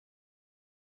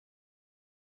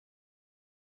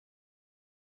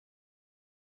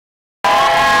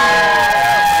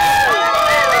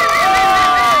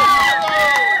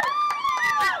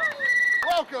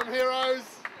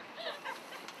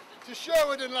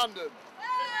Hyde in London.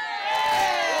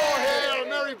 All here, a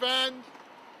merry band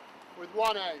with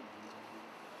one aim.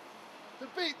 To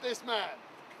beat this man.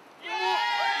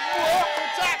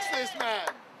 To tax this man.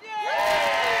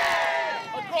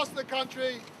 Across the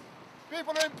country,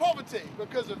 people are in poverty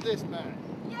because of this man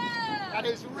and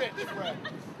his rich friends.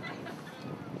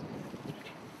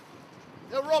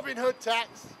 The Robin Hood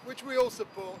tax, which we all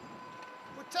support,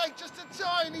 would take just a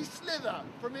tiny slither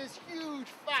from his huge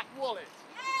fat wallet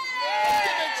and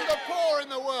give it to the poor in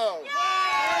the world. Is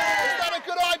that a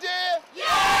good idea?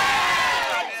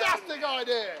 Fantastic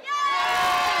idea!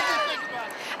 What do you think about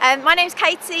it? My name's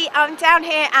Katie. I'm down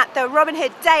here at the Robin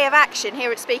Hood Day of Action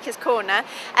here at Speaker's Corner.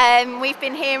 We've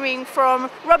been hearing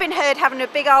from Robin Hood having a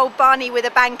big old Barney with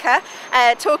a banker,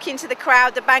 talking to the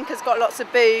crowd. The banker's got lots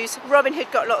of booze. Robin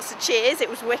Hood got lots of cheers. It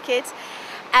was wicked.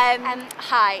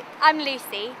 Hi, I'm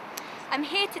Lucy. I'm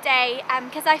here today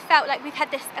because I felt like we've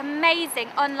had this amazing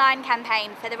online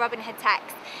campaign for the Robin Hood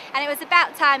tax, and it was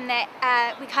about time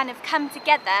that we kind of come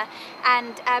together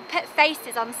and put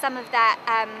faces on some of that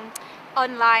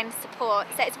online support.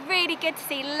 So it's really good to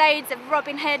see loads of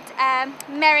Robin Hood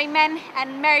merry men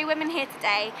and merry women here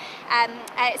today.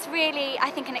 It's really, I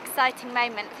think, an exciting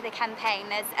moment for the campaign.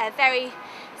 There's a very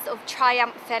sort of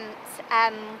triumphant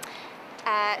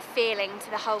feeling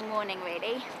to the whole morning,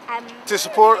 really. To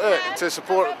support it,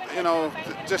 you know,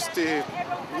 just to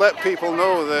let people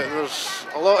know that there's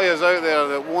a lot of us out there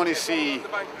that want to see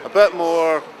a bit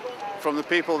more from the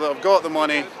people that have got the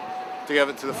money to give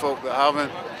it to the folk that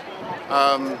haven't.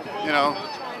 You know,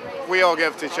 we all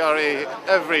give to charity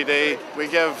every day. We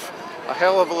give a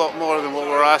hell of a lot more than what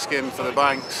we're asking for the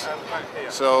banks.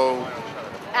 So,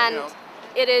 and you know,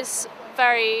 it is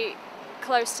very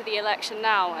close to the election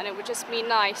now, and it would just be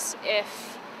nice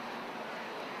if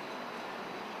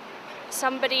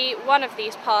one of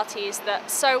these parties that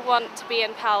so want to be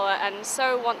in power and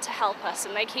so want to help us,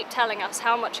 and they keep telling us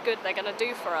how much good they're going to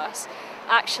do for us,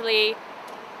 actually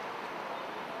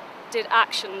did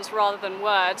actions rather than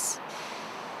words.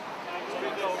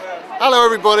 Hello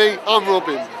everybody, I'm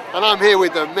Robin, and I'm here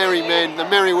with the merry men, the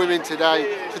merry women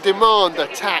today to demand a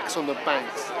tax on the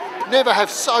banks. Never have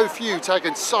so few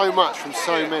taken so much from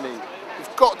so many.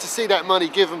 We've got to see that money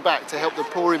given back to help the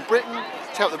poor in Britain,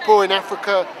 to help the poor in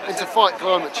Africa, and to fight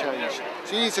climate change.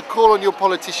 So you need to call on your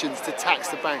politicians to tax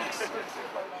the banks.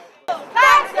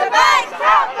 Tax the banks,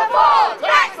 help the poor!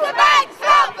 Tax the banks,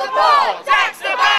 help the poor!